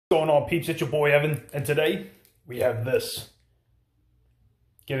Going on, peeps? It's your boy Evan, and today we have this.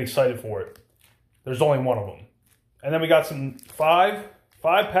 Get excited for it. There's only one of them, and then we got some five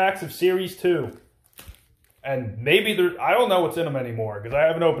packs of Series 2, and maybe I don't know what's in them anymore because I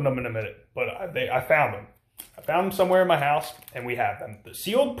haven't opened them in a minute. But I found them. I found them somewhere in my house, and we have them. The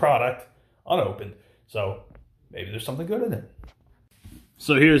sealed product, unopened. So maybe there's something good in it.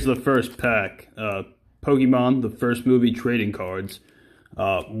 So here's the first pack. Pokemon, the first movie trading cards.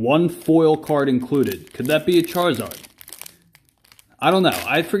 One foil card included. Could that be a Charizard? I don't know.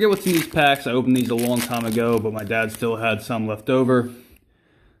 I forget what's in these packs. I opened these a long time ago, but my dad still had some left over.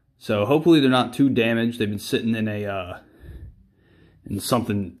 So hopefully they're not too damaged. They've been sitting in a in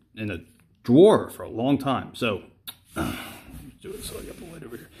a drawer for a long time. So let's do it so I got the light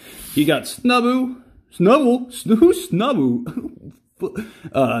over here. You got Snubble.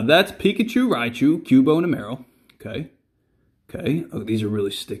 That's Pikachu, Raichu, Cubone, and Meryl. Okay. Oh, these are really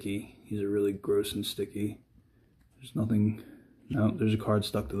sticky. These are really gross and sticky. There's nothing. No, there's a card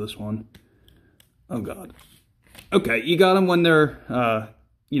stuck to this one. Oh, God. Okay, you got them when they're,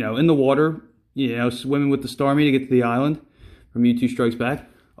 in the water, swimming with the Starmie to get to the island from Mewtwo Strikes Back.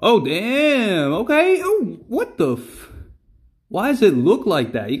 Oh, damn. Okay. Oh, what the Why does it look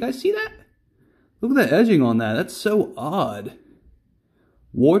like that? You guys see that? Look at the edging on that. That's so odd.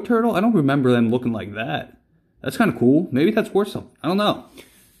 War Turtle? I don't remember them looking like that. That's kind of cool. Maybe that's worth something. I don't know.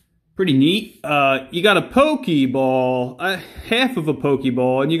 Pretty neat. You got a Pokeball, half of a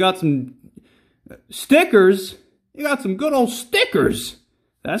Pokeball, and you got some stickers. You got some good old stickers.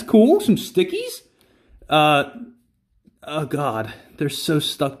 That's cool. Some stickies. Oh, God. They're so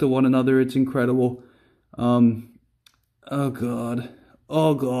stuck to one another. It's incredible. Oh, God.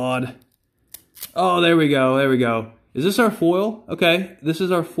 Oh, God. Oh, there we go. There we go. Is this our foil? Okay, this is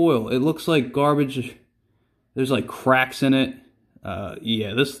our foil. It looks like garbage. There's like cracks in it.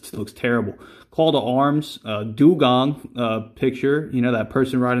 Yeah, this looks terrible. Call to Arms, Dugong picture. You know, that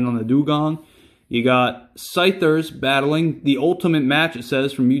person riding on the Dugong. You got Scythers battling. The ultimate match, it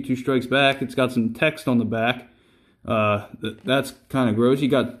says, from Mewtwo Strikes Back. It's got some text on the back. That's kind of gross. You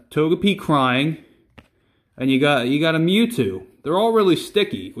got Togepi crying. And you got a Mewtwo. They're all really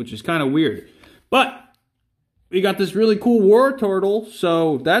sticky, which is kind of weird. But we got this really cool War Turtle,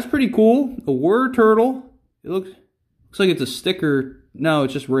 so that's pretty cool. A War Turtle. It looks like it's a sticker. No,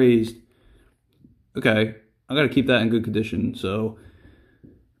 it's just raised. Okay, I gotta keep that in good condition, so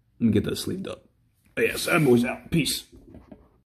let me get that sleeved up. But yes, that boy's out. Peace.